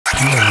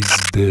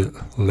the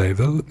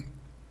level,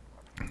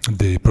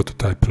 the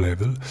prototype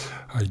level.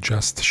 I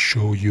just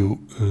show you,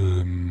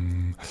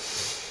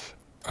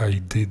 I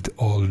did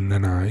all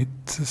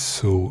nanite,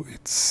 so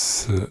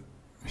it's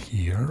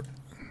here.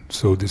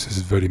 So this is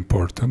very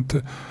important.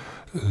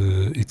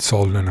 It's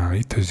all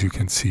nanite, as you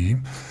can see,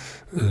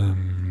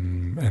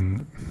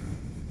 and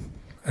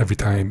every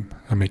time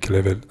I make a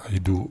level, I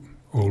do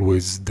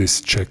always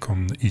this check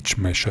on each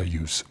mesh I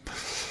use.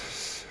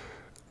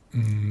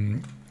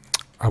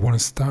 I want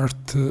to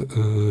start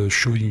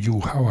showing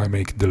you how I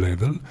make the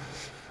level.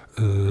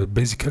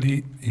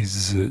 Basically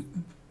is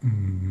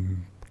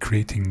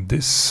creating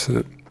this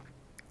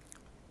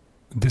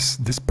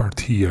this part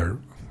here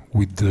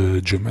with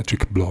the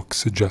geometric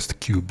blocks, just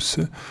cubes,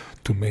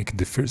 to make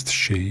the first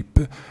shape,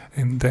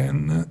 and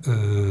then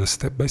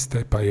step by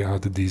step I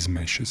add these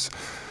meshes.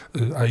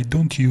 I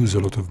don't use a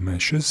lot of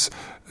meshes.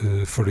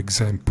 For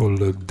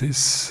example,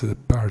 this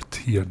part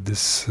here,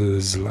 this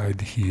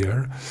slide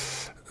here,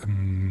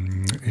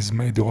 is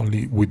made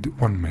only with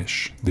one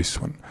mesh, this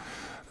one,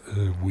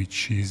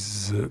 which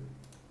is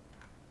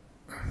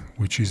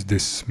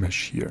this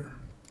mesh here,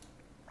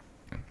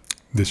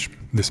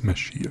 this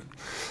mesh here.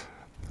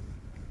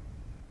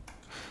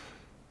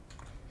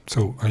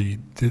 So I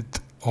did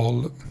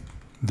all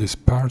this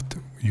part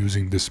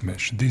using this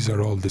mesh. These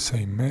are all the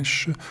same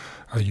mesh.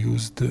 I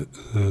used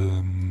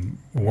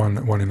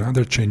one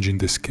another, changing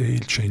the scale,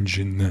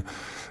 changing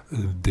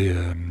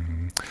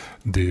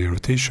the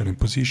rotation and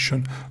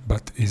position,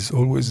 but is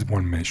always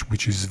one mesh,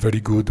 which is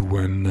very good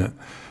when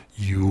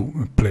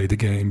you play the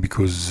game,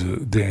 because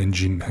the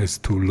engine has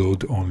to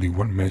load only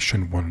one mesh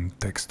and one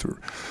texture.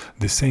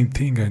 The same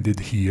thing I did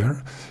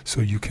here,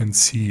 so you can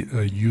see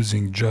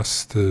using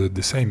just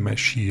the same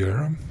mesh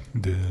here,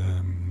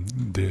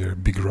 the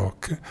big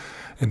rock,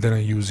 and then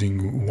I'm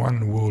using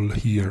one wall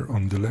here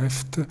on the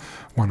left,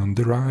 one on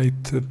the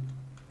right,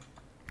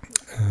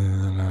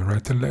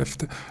 right and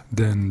left,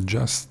 then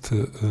just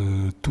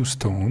two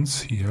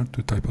stones here,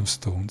 two type of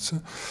stones.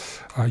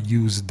 I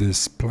use the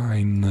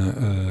spline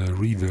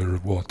river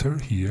water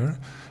here.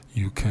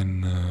 You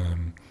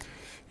can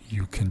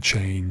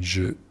change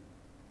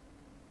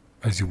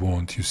as you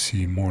want. You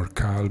see more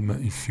calm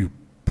if you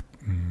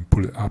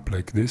pull it up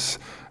like this,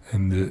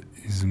 and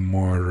is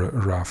more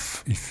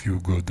rough if you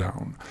go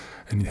down,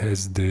 and it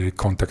has the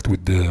contact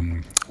with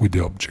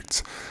the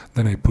objects.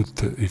 Then I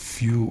put a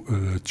few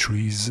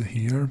trees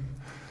here,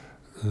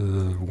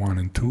 1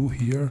 and 2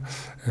 here,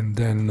 and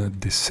then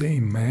the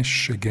same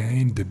mesh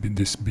again,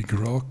 this big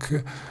rock,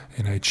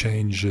 and I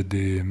change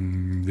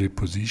the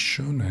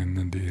position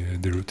and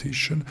the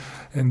rotation,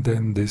 and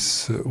then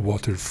this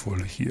waterfall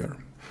here,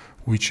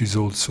 which is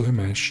also a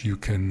mesh you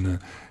can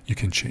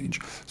change.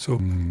 So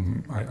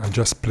I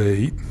just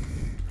play,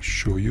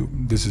 show you.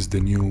 This is the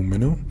new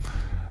menu,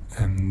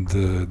 and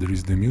there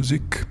is the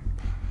music.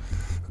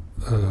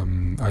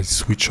 I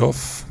switch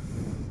off.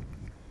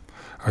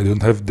 I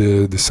don't have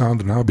the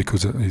sound now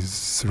because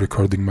it's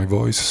recording my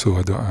voice, so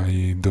I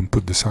don't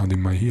put the sound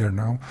in my ear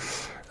now.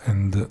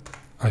 And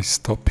I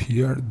stop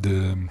here.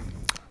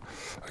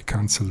 I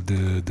cancel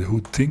the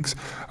hood things.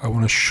 I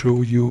want to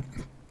show you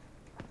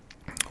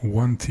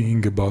one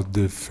thing about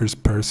the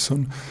first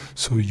person.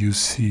 So you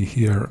see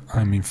here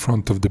I'm in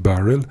front of the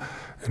barrel,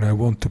 and I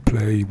want to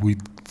play with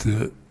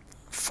the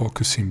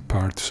focusing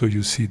part. So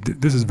you see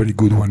this is very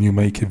good when you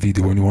make a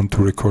video, when you want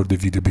to record the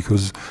video,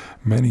 because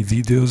many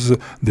videos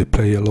they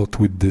play a lot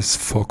with this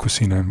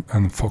focusing and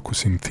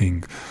unfocusing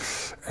thing,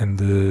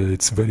 and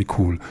it's very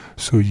cool.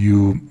 So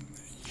you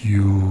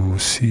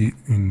see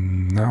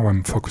now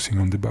I'm focusing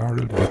on the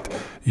barrel, but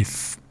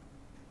if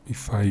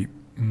I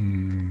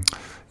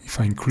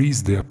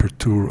increase the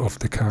aperture of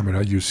the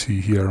camera, you see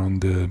here on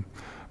the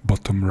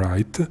bottom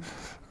right,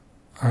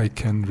 I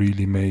can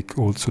really make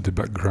also the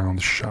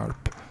background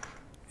sharp.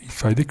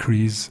 If I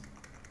decrease,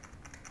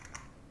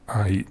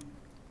 I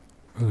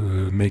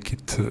make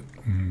it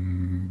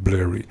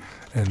blurry,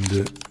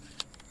 and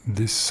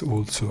this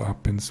also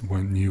happens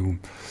when you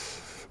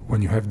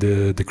have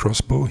the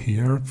crossbow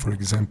here. For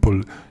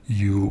example,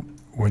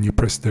 when you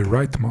press the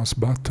right mouse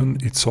button,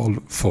 it's all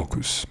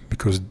focus,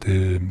 because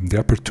the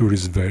aperture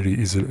is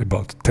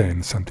about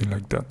 10, something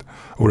like that,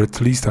 or at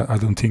least I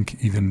don't think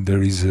even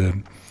there is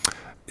an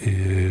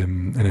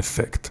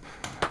effect.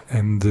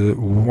 And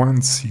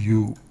once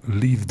you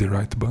leave the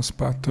right mouse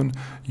button,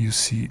 you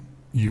see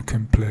you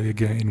can play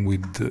again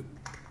with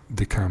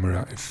the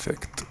camera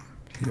effect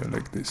here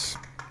like this.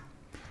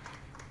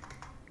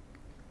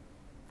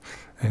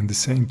 And the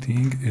same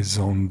thing is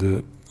on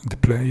the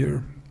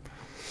player.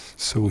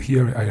 So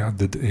here I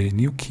added a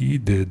new key,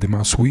 the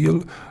mouse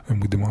wheel,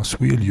 and with the mouse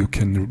wheel you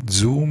can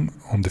zoom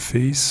on the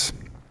face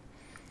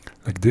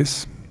like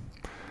this,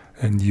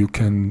 and you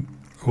can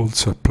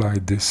also apply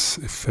this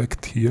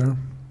effect here,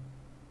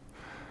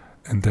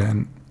 and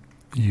then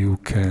you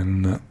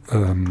can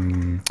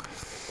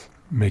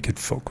make it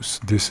focus.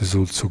 This is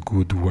also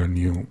good when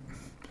you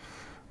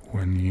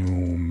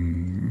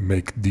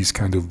make these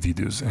kind of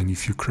videos. And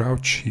if you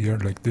crouch here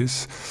like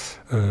this,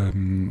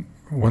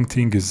 one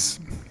thing is,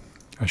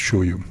 I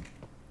show you,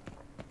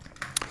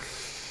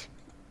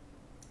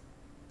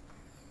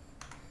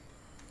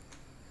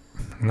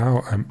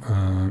 now I'm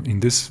in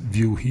this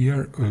view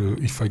here.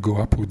 If I go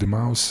up with the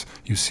mouse,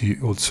 you see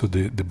also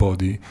the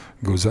body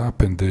goes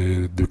up and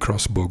the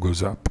crossbow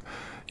goes up.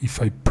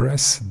 If I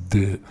press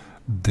the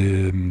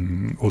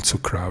also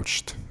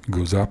crouched, it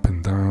goes up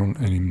and down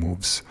and it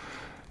moves.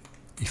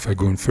 If I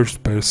go in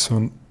first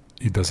person,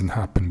 it doesn't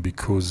happen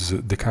because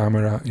the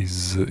camera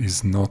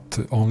is not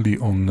only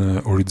on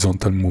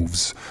horizontal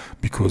moves,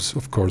 because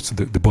of course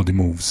the body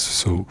moves,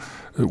 so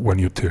when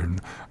you turn.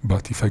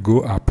 But if I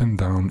go up and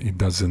down, it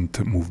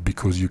doesn't move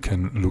because you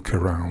can look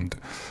around.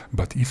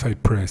 But if I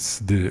press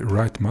the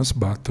right mouse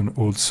button,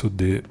 also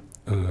the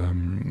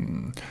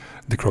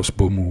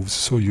crossbow moves,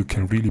 so you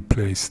can really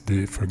place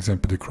for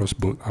example, the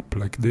crossbow up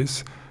like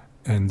this,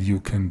 and you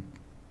can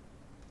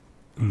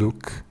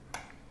look,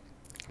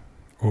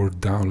 or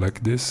down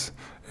like this,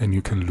 and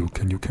you can look,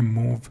 and you can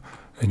move,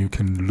 and you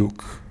can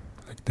look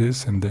like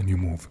this, and then you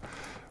move,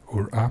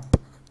 or up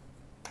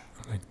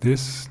like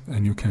this,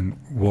 and you can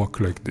walk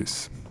like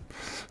this.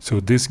 So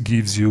this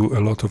gives you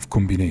a lot of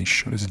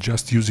combination. It's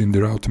just using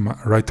the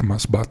right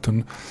mouse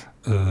button,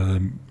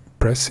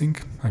 pressing.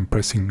 I'm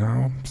pressing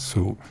now,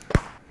 so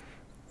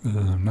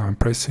now I'm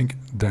pressing,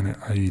 then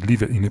I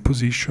leave it in a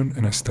position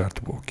and I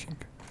start walking.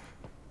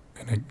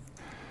 And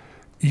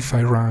if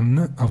I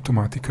run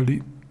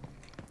automatically,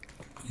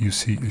 you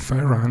see, if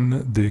I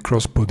run, the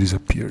crossbow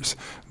disappears.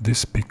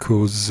 This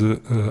because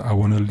I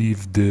want to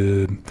leave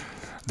the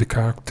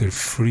character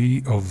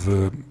free of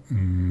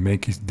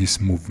making this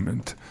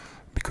movement.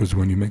 Because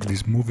when you make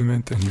this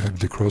movement and you have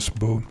the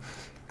crossbow,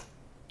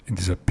 it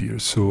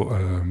disappears. So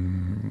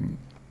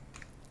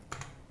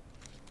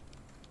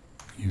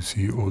you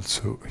see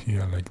also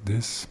here like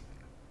this.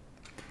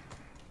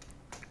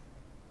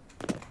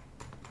 I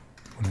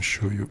want to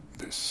show you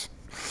this.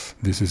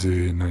 This is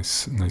a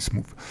nice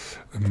move.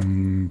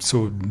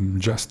 So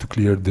just to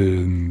clear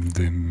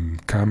the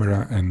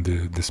camera and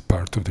this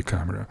part of the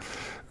camera.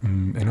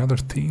 Another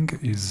thing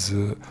is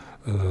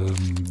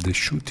the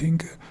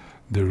shooting.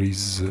 There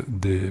is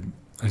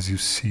as you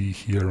see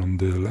here on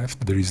the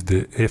left, there is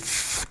the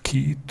F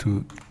key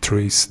to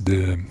trace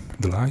the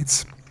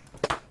lights.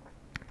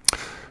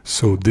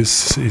 So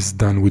this is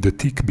done with a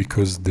tick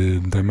because the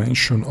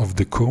dimension of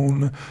the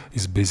cone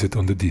is based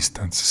on the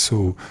distance.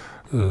 So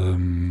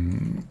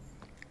when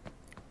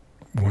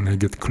I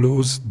get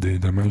close, the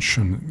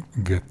dimension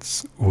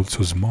gets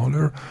also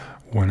smaller.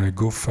 When I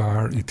go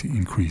far, it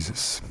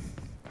increases.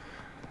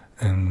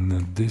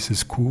 And this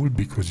is cool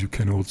because you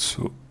can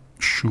also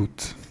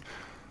shoot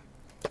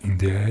in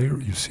the air,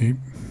 you see,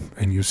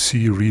 and you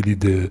see really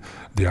the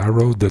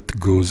arrow that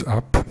goes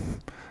up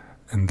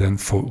and then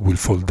will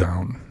fall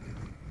down.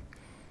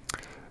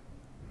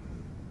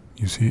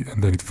 You see,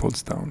 and then it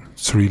falls down.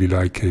 It's really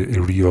like a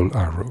real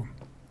arrow.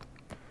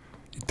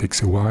 It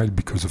takes a while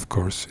because, of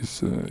course,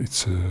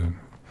 it's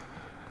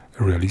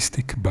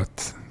realistic,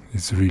 but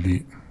it's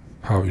really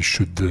how it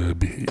should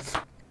behave.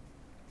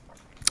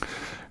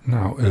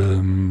 Now,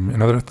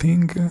 another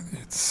thing,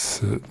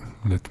 it's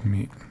let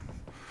me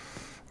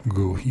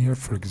go here,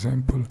 for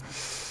example.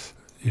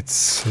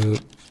 It's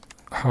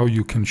how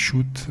you can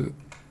shoot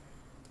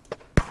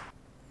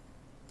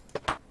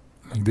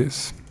like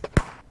this,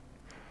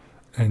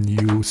 and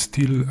you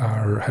still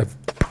have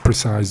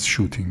precise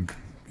shooting.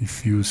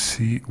 If you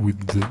see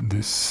with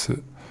this,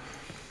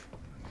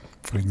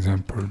 for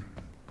example,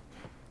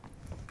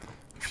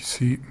 if you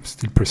see,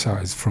 still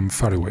precise from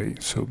far away.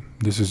 So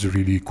this is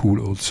really cool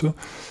also.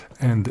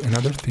 And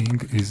another thing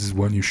is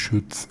when you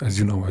shoot, as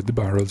you know, at the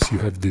barrels, you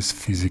have this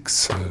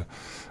physics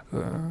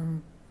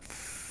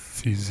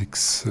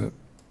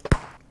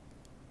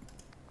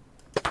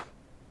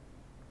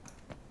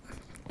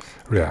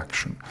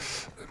reaction.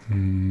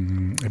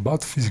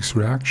 About physics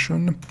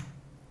reaction,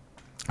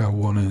 I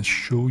want to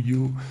show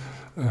you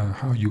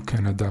how you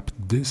can adapt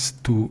this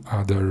to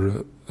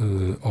other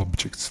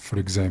objects, for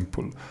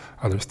example,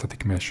 other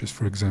static meshes.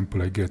 For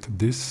example, I get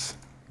this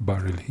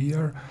barrel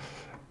here.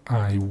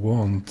 I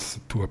want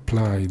to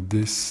apply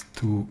this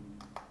to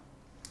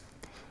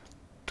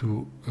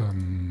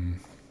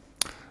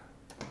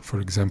for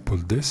example,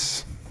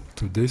 this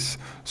to this.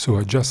 So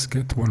I just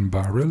get one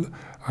barrel.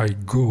 I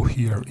go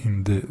here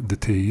in the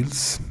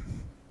details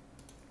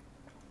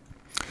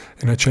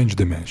and I change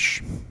the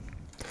mesh.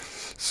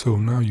 So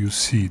now you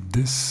see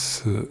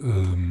this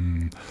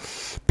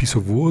piece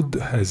of wood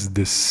has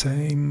the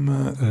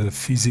same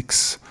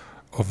physics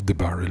of the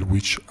barrel,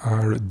 which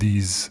are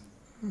these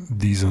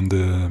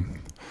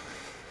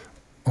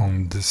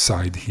on the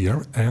side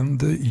here,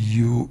 and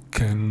you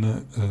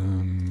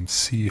can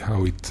see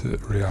how it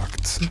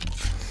reacts.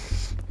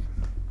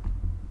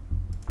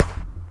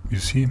 You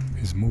see,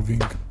 it's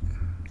moving.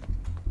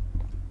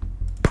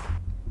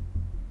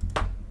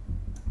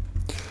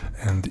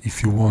 And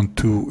if you want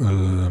to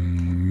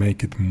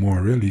make it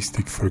more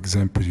realistic, for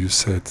example, you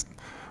set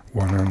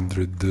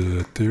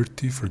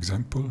 130, for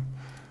example,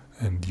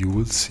 and you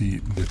will see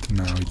that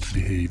now it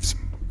behaves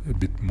a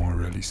bit more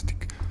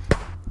realistic.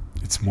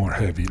 It's more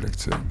heavy,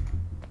 let's say.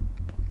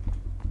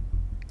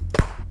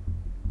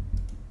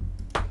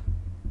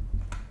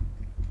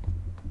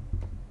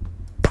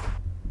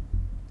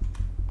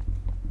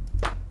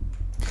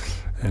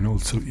 and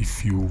also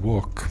if you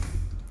walk,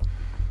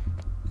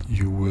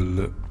 you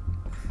will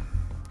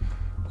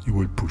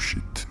push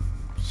it.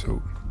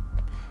 So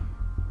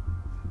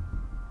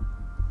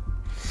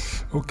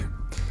okay.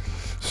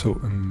 So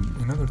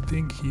another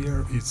thing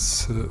here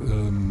is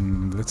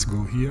let's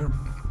go here.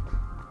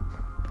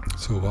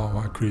 So how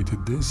I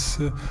created this,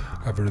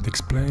 I've already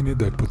explained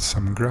it. I put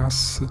some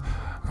grass,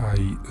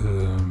 I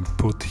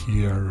put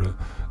here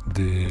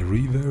the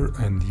river,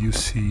 and you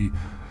see,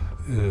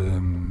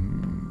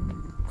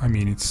 I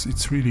mean,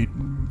 it's really,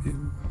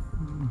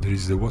 there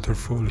is the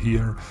waterfall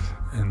here,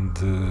 and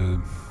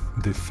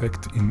the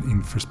effect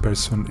in first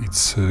person,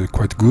 it's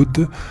quite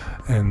good.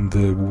 And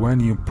when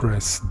you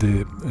press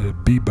the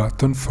B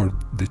button for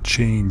the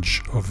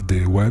change of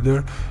the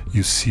weather,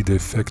 you see the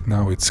effect.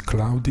 Now it's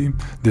cloudy.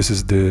 This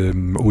is the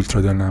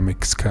ultra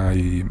dynamic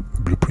sky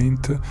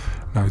blueprint.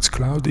 Now it's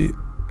cloudy,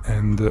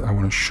 and I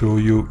want to show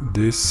you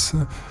this.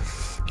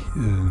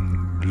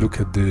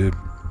 Look at the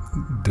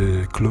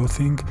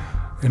clothing,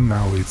 and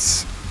now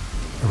it's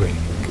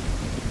raining.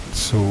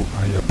 So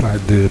I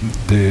applied the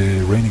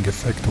raining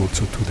effect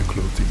also to the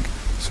clothing.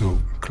 So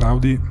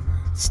cloudy,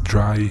 it's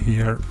dry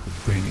here,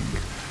 raining. You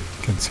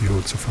can see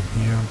also from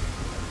here.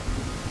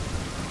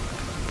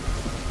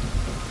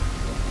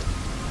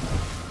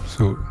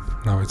 So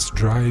now it's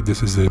dry.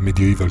 This is a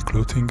medieval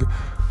clothing.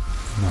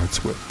 Now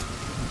it's wet.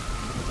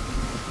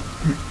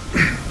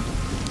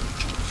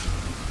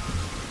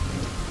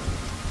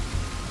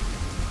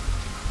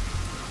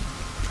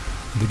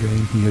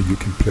 Again, here you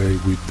can play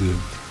with the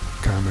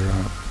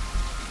camera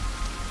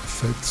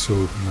effect. So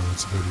now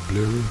it's very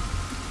blurry,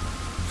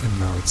 and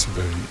now it's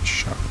very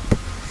sharp.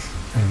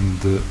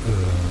 And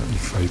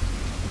if I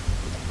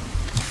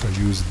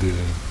use the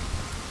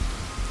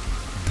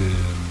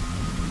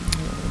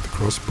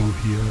crossbow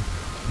here,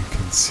 you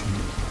can see,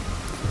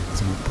 for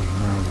example,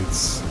 now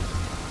it's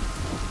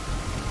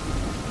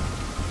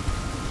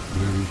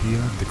blurry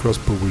here. The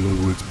crossbow will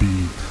always be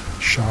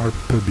sharp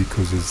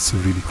because it's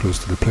really close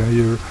to the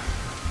player,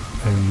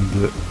 and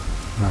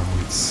now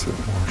it's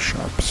more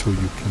sharp, so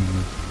you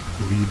can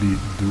really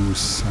do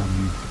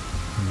some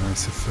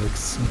nice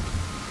effects.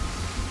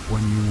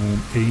 When you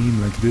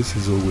aim like this,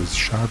 is always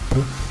sharp,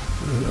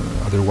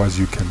 otherwise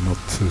you cannot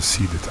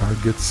see the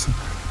targets.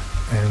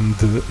 And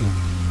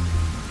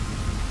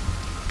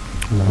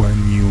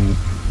when you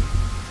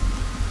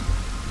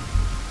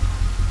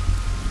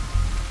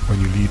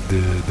leave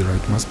the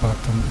right mouse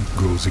button, it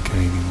goes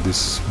again in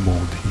this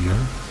mode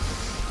here.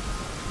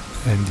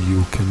 And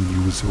you can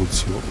use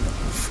also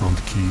front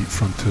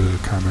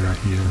camera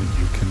here.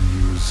 You can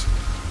use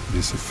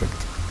this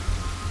effect.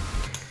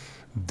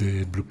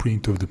 The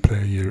blueprint of the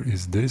player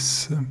is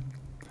this.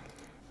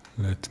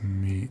 Let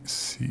me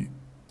see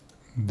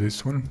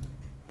this one.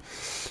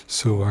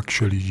 So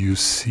actually you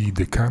see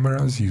the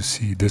cameras. You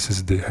see this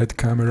is the head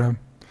camera,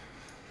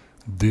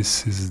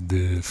 this is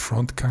the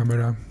front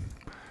camera,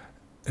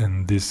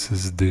 and this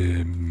is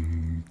the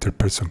third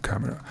person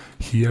camera.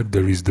 Here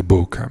there is the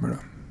bow camera,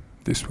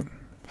 this one,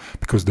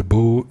 because the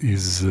bow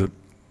is a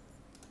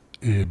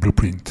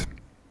blueprint.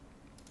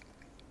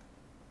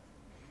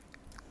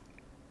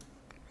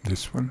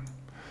 This one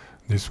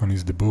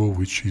is the bow,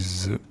 which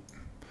is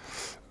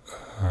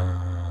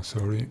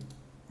sorry,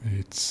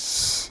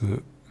 it's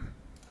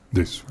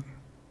this one.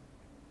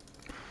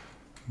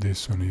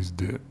 This one is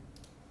the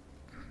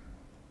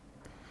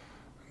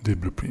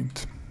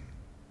blueprint.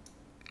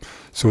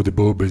 So the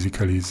bow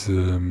basically is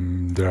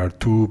there are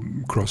two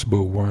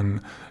crossbow,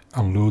 one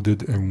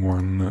unloaded and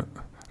one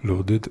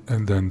loaded,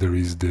 and then there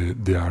is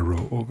the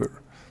arrow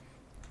over.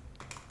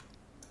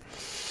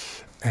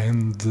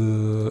 And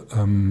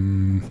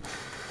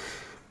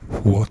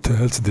what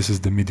else? This is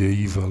the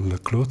medieval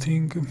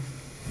clothing.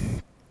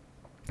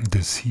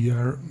 This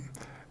here,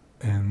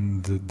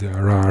 and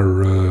there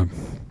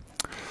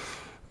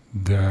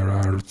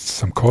are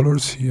some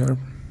colors here.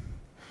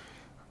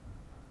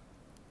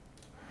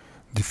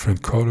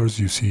 Different colors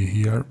you see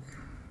here.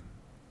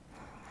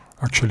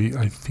 Actually,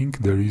 I think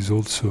there is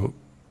also,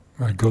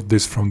 I got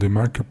this from the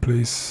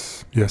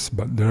marketplace. Yes,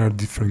 but there are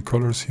different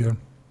colors here.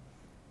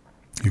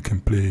 You can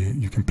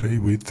play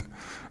with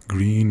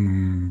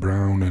green,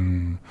 brown,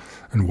 and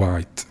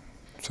white.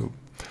 So,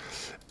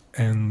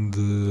 and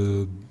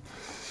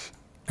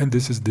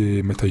this is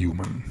the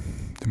metahuman.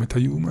 The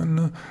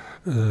metahuman,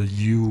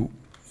 you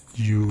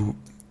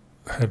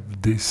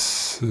have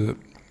this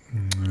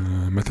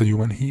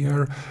metahuman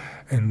here,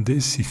 and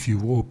this, if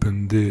you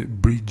open the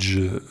bridge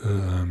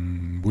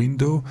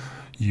window,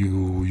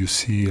 you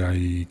see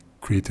I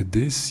created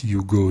this.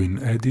 You go in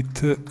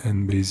edit,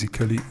 and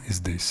basically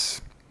is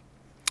this.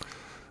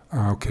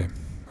 Okay,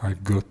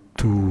 I've got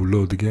to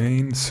load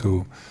again,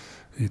 so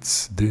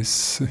it's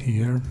this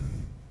here.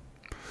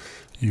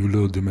 You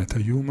load the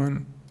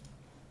metahuman.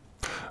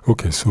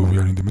 Okay, so we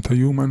are in the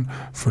metahuman.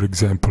 For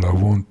example, I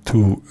want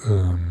to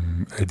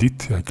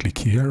edit. I click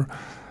here,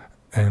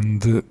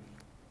 and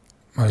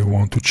I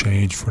want to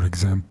change, for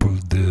example,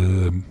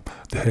 the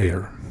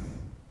hair.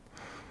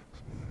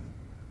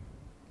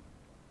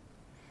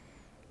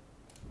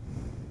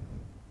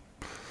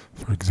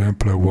 For For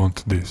example, I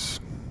want this.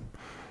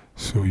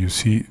 So you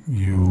see,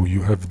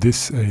 you have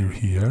this air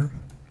here.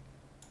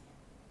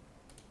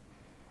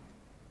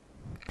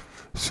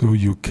 So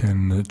you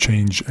can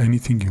change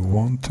anything you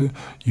want.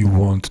 You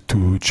want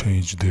to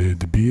change the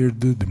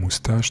beard, the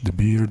mustache, the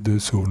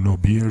beard, so no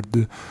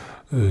beard.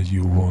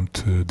 You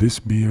want this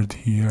beard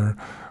here,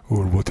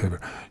 or whatever.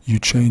 You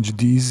change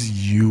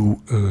these, you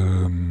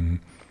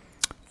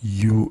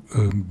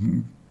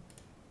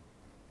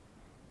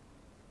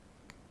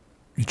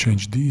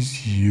change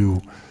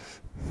these,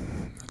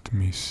 let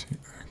me see.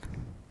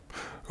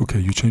 Okay,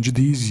 you change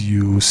these,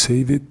 you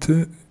save it,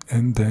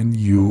 and then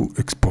you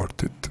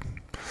export it.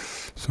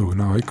 So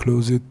now I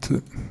close it,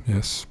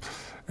 yes,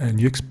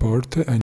 and you export, and